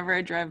then whenever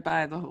I drive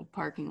by, the whole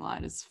parking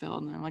lot is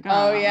filled, and I'm like,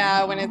 oh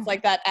yeah, when it's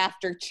like that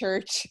after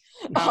church.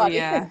 Oh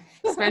yeah,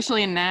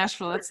 especially in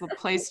Nashville, that's the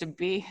place to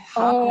be.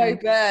 Hopping. Oh, I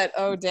bet.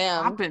 Oh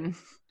damn. Hopping.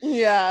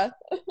 Yeah.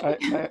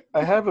 I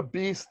have a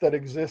beast that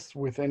exists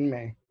within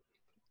me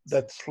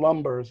that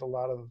slumbers a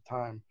lot of the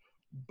time.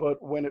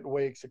 But when it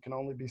wakes, it can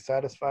only be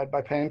satisfied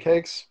by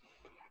pancakes.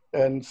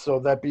 And so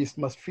that beast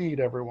must feed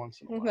every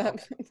once in a while.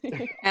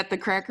 At the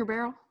Cracker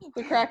Barrel?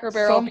 The Cracker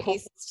Barrel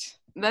beast.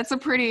 That's a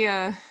pretty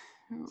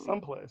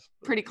someplace.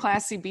 Pretty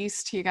classy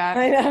beast you got.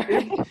 I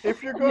know.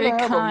 If you're going to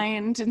have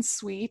kind and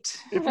sweet.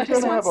 If you're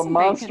going to have a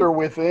monster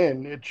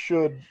within, it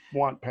should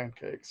want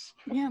pancakes.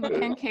 Yeah, the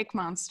pancake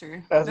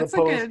monster. As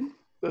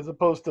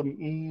opposed to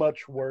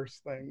much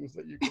worse things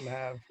that you can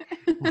have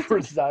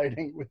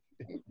residing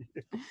within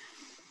you.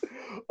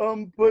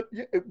 But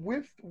yeah,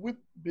 with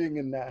being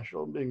in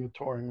Nashville, being a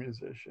touring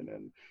musician,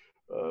 and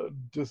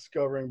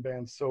discovering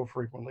bands so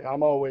frequently,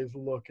 I'm always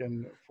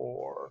looking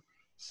for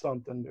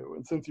something new.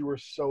 And since you were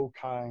so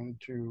kind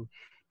to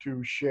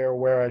share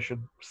where I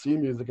should see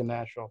music in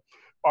Nashville,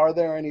 are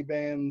there any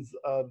bands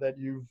that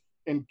you've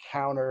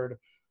encountered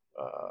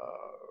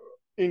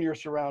in your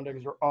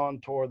surroundings or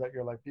on tour that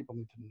you're like, people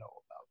need to know about?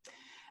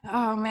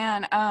 Oh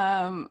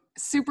man,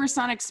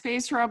 Supersonic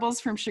Space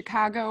Rebels from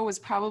Chicago was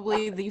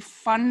probably the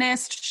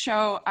funnest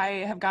show I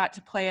have got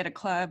to play at a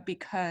club,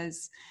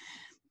 because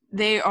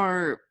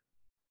they're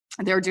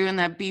doing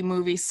that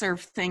B-movie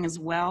surf thing as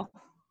well.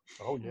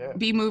 Oh yeah.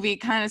 B-movie,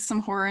 kind of some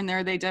horror in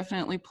there. They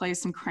definitely play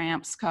some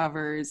Cramps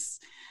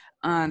covers.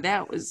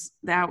 That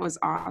was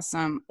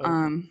awesome.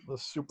 The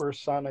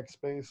Supersonic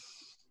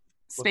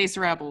Space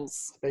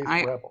Rebels.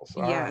 Rebels.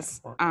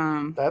 Yes.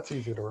 Right. That's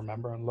easy to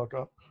remember and look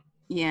up.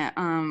 Yeah,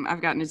 I've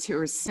gotten to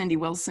tour Cindy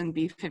Wilson,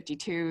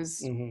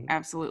 B-52s. Mm-hmm.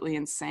 Absolutely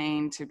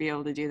insane to be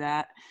able to do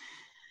that.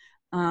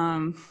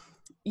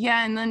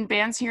 Yeah, and then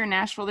bands here in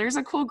Nashville. There's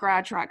a cool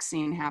garage rock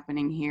scene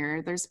happening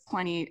here. There's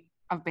plenty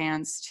of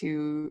bands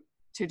to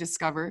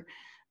discover.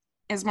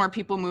 As more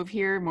people move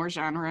here, more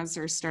genres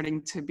are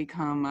starting to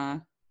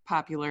become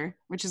popular,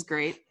 which is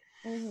great.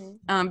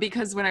 Mm-hmm.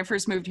 Because when I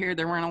first moved here,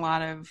 there weren't a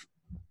lot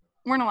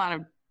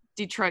of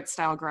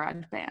Detroit-style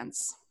garage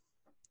bands.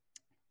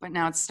 But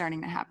now it's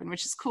starting to happen,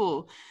 which is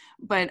cool.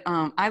 But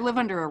I live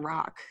under a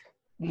rock,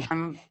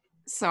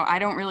 so I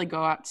don't really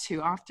go out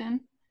too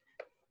often.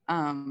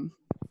 And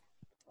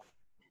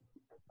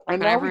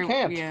now we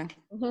can't. Yeah.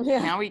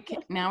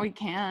 Now we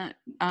can't.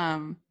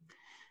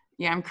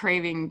 Yeah, I'm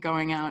craving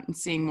going out and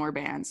seeing more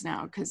bands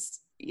now,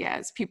 because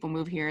as people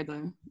move here,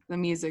 the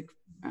music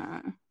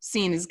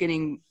scene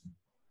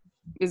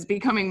is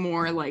becoming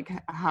more like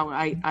how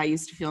I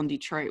used to feel in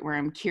Detroit, where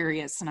I'm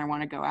curious and I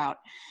want to go out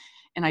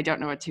and I don't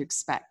know what to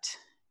expect.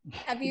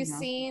 Have you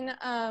seen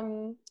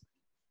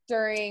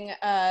during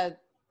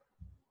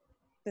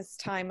this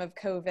time of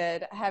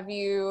COVID, have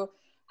you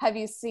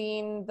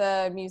seen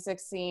the music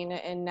scene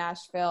in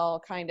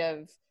Nashville kind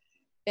of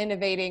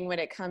innovating when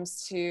it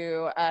comes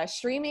to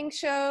streaming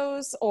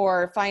shows,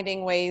 or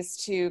finding ways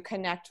to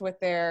connect with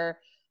their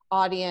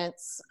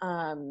audience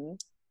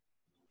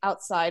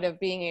outside of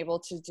being able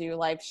to do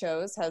live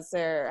shows? Has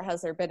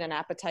there been an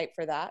appetite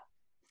for that?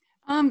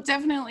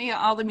 Definitely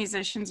all the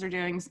musicians are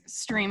doing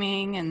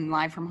streaming and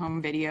live from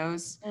home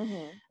videos.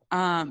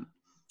 Mm-hmm.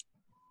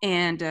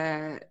 And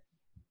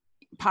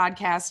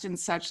podcast and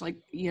such, like,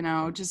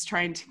 just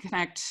trying to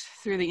connect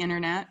through the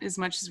internet as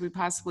much as we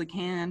possibly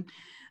can.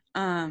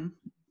 So,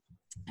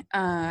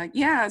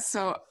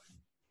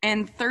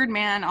 and Third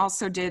Man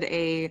also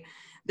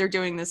they're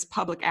doing this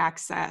public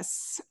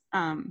access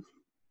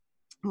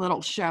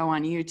little show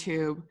on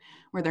YouTube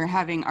where they're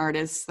having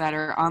artists that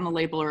are on the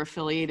label or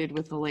affiliated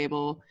with the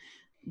label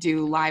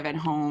do live at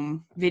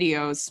home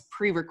videos,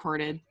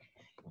 pre-recorded.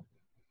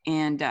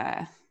 And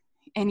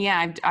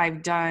yeah,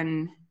 I've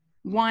done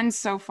one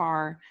so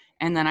far,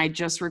 and then I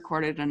just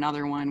recorded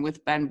another one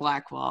with Ben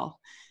Blackwell,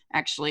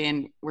 actually,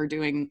 and we're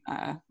doing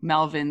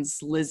Melvin's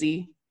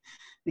Lizzie.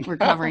 We're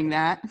covering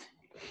that.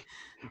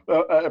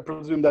 I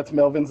presume that's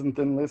Melvin's and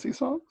Thin Lizzy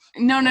songs?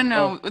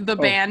 No. The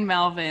band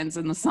Melvins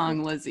and the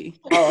song Lizzie.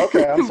 Oh,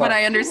 okay. I'm sorry. But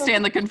I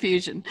understand the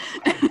confusion.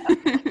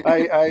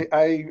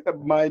 I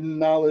my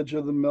knowledge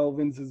of the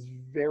Melvins is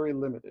very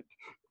limited.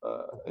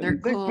 They're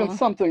they've been cool.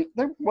 something.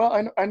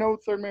 Well, I know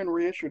Third Man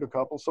reissued a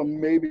couple, so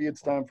maybe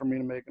it's time for me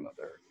to make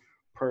another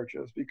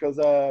purchase because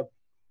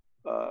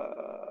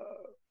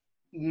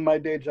my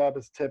day job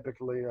is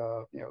typically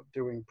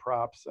doing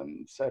props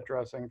and set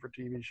dressing for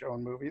TV show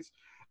and movies,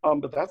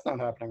 but that's not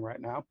happening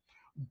right now.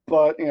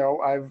 But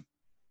I've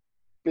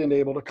been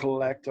able to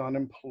collect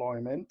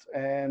unemployment,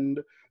 and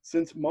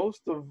since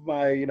most of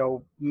my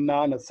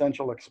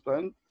non-essential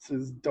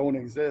expenses don't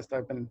exist,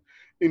 I've been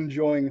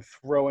enjoying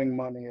throwing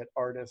money at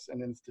artists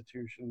and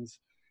institutions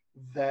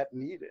that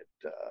need it.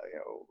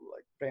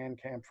 Like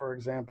Bandcamp, for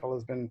example,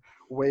 has been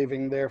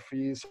waiving their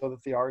fees so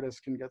that the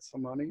artists can get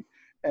some money,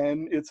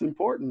 and it's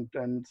important.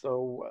 And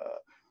so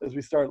as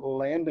we start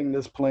landing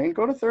this plane,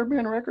 go to Third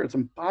Man Records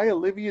and buy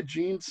Olivia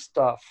Jean's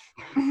stuff.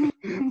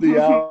 The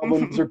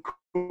albums are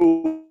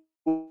cool.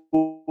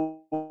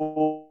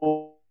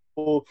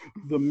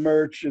 The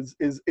merch is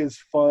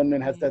fun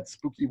and has that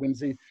spooky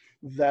whimsy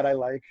that I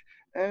like.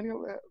 And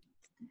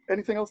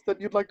anything else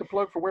that you'd like to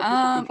plug for where people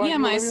can find Yeah, you,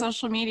 my Olivia?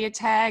 social media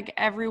tag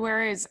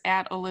everywhere is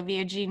at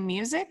Olivia Jean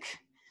Music.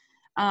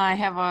 I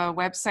have a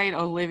website,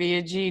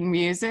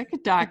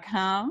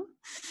 oliviajeanmusic.com.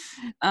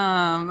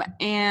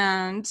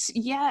 And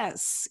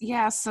yes,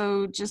 yeah,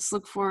 so just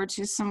look forward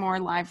to some more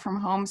live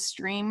from home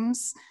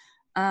streams.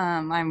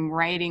 I'm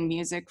writing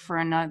music for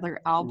another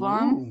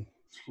album.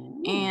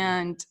 Ooh.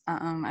 And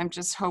I'm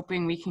just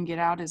hoping we can get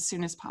out as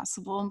soon as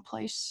possible and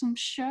play some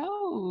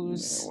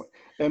shows.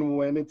 And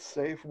when it's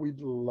safe, we'd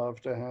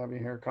love to have you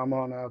here. Come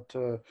on out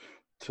to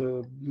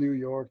New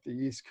York, the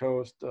East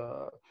Coast.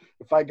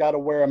 If I got to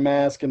wear a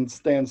mask and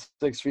stand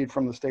 6 feet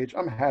from the stage,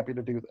 I'm happy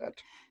to do that.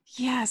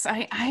 Yes,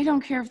 I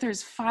don't care if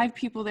there's 5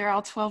 people there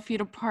all 12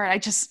 feet apart. I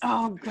just,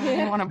 oh God,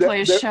 I want to There-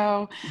 play a there-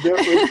 show.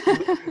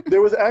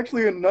 There was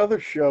actually another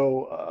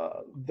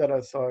show that I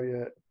saw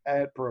you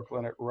at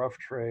Brooklyn at Rough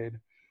Trade.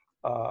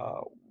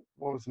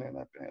 What was the name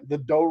of that band? The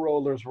Dough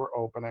Rollers were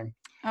opening.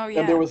 Oh And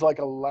there yeah. was like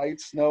a light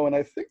snow, and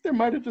I think there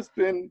might have just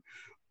been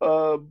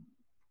uh,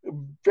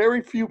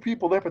 very few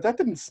people there, but that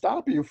didn't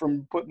stop you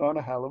from putting on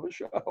a hell of a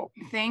show.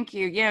 Thank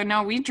you. Yeah,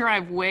 no, we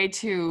drive way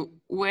too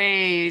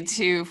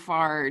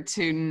far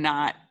to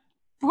not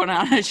put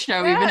on a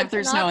show, even if to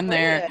there's no not one play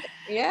there. it.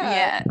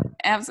 Yeah,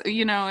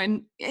 absolutely.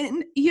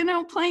 And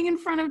playing in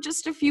front of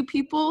just a few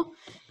people,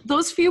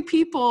 those few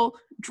people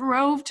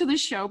drove to the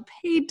show,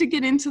 paid to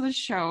get into the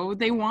show.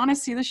 They want to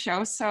see the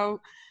show,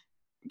 so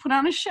put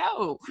on a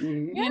show.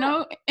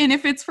 Mhm. And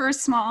if it's for a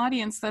small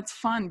audience, that's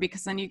fun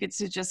because then you get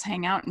to just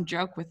hang out and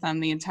joke with them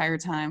the entire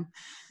time.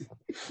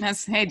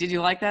 Hey, did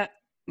you like that?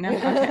 No?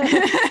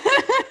 Okay.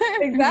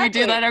 We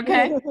do that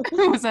okay?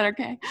 Was that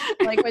okay?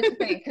 Like, what you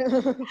think?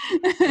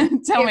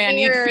 Tell me, I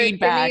need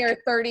feedback. Give me your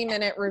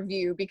 30-minute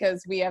review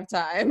because we have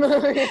time.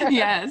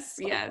 Yes.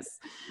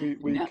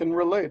 We can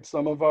relate.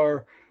 Some of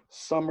our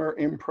summer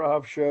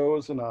improv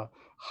shows in a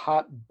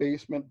hot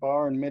basement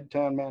bar in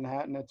Midtown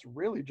Manhattan, it's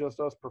really just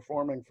us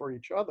performing for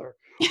each other.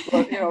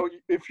 But,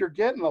 if you're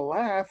getting a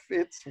laugh,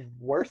 it's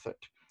worth it.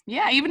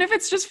 Yeah, even if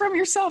it's just from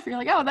yourself, you're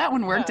like, oh, that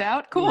one worked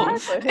out. Cool.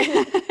 Exactly.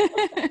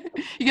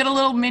 You get a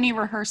little mini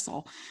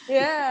rehearsal.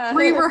 Yeah.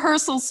 Free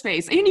rehearsal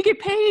space. And you get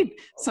paid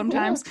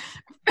sometimes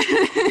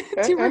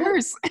to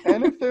rehearse.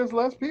 And if there's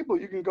less people,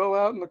 you can go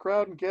out in the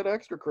crowd and get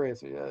extra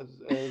crazy, as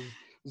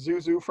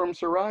Zuzu from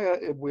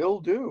Soraya, it will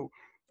do.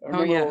 I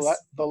remember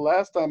the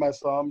last time I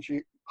saw him,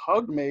 she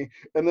hugged me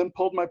and then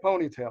pulled my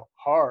ponytail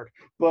hard.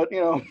 But,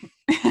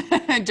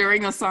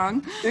 during a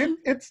song.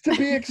 It's to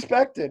be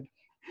expected.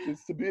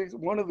 It's to be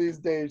one of these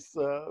days.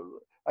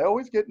 I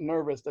always get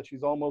nervous that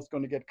she's almost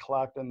going to get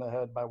clocked in the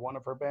head by one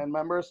of her band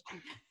members.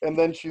 And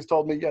then she's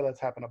told me, yeah, that's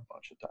happened a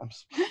bunch of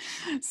times.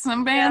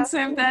 Some bands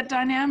have that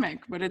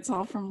dynamic, but it's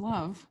all from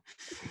love.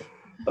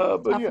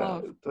 But Tough yeah,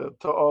 love.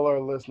 to all our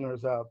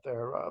listeners out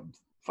there,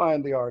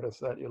 find the artists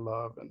that you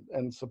love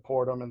and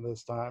support them in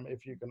this time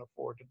if you can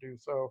afford to do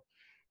so.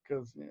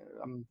 Because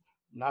I'm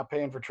not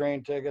paying for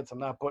train tickets. I'm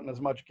not putting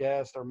as much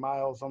gas or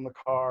miles on the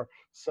car.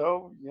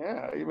 So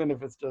yeah, even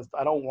if it's just,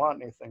 I don't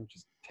want anything,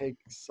 just take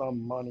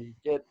some money,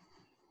 get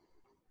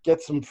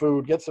some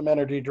food, get some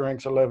energy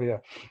drinks,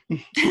 Olivia.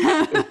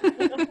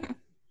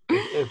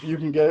 If you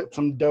can get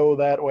some dough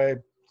that way,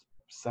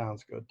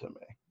 sounds good to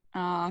me.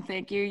 Oh,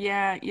 thank you.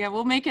 Yeah,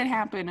 we'll make it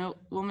happen.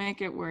 We'll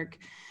make it work.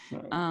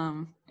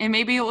 Right. And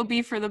maybe it will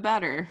be for the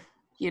better.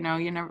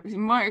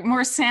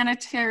 More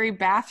sanitary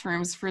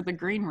bathrooms for the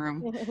green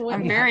room.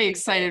 I'm very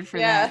excited for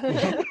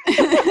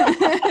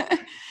that.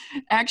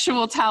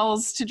 Actual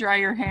towels to dry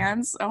your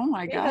hands. Oh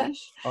my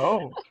gosh.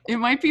 Oh, it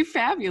might be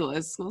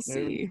fabulous. We'll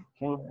see.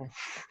 We're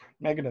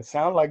making it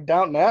sound like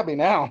Downton Abbey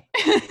now.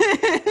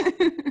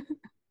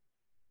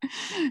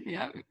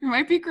 Yeah, it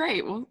might be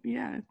great. Well,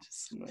 yeah.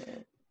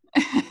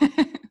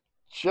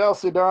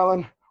 Chelsea,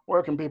 darling,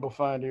 where can people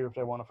find you if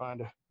they want to find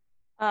you?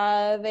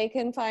 They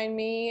can find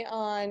me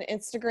on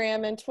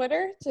Instagram and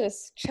Twitter,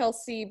 just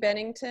Chelsea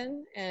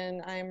Bennington,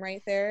 and I'm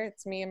right there.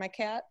 It's me and my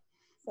cat.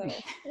 So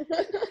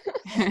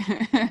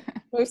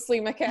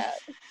mostly my cat.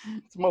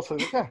 It's mostly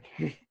the cat.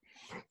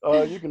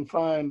 You can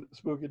find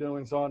Spooky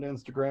Doings on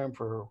Instagram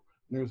for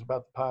news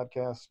about the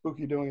podcast,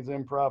 Spooky Doings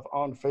Improv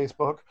on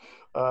Facebook.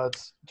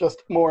 It's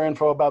just more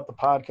info about the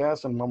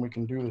podcast, and when we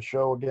can do the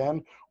show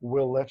again,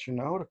 we'll let you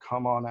know to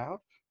come on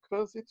out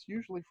because it's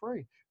usually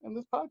free, and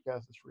this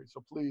podcast is free.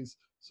 So please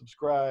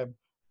subscribe,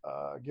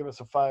 give us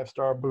a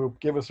 5-star boop,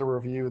 give us a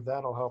review.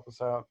 That'll help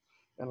us out.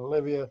 And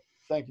Olivia,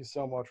 thank you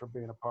so much for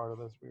being a part of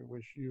this. We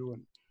wish you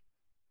and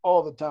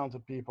all the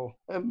talented people,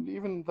 and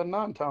even the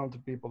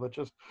non-talented people that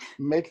just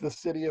make the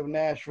city of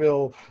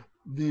Nashville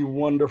the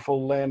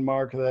wonderful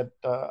landmark that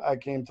I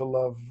came to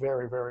love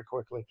very, very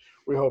quickly.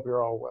 We hope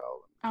you're all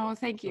well. Oh,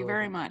 thank you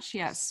very much.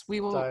 Yes,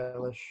 we will.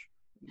 Stylish,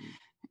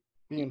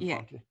 being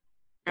funky.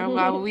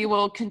 Well, we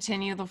will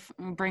continue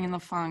bringing the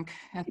funk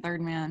at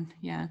Third Man.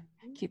 Yeah,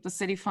 keep the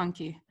city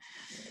funky.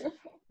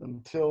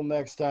 Until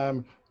next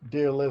time,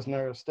 dear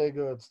listener, stay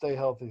good, stay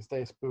healthy,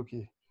 stay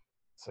spooky.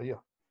 See ya.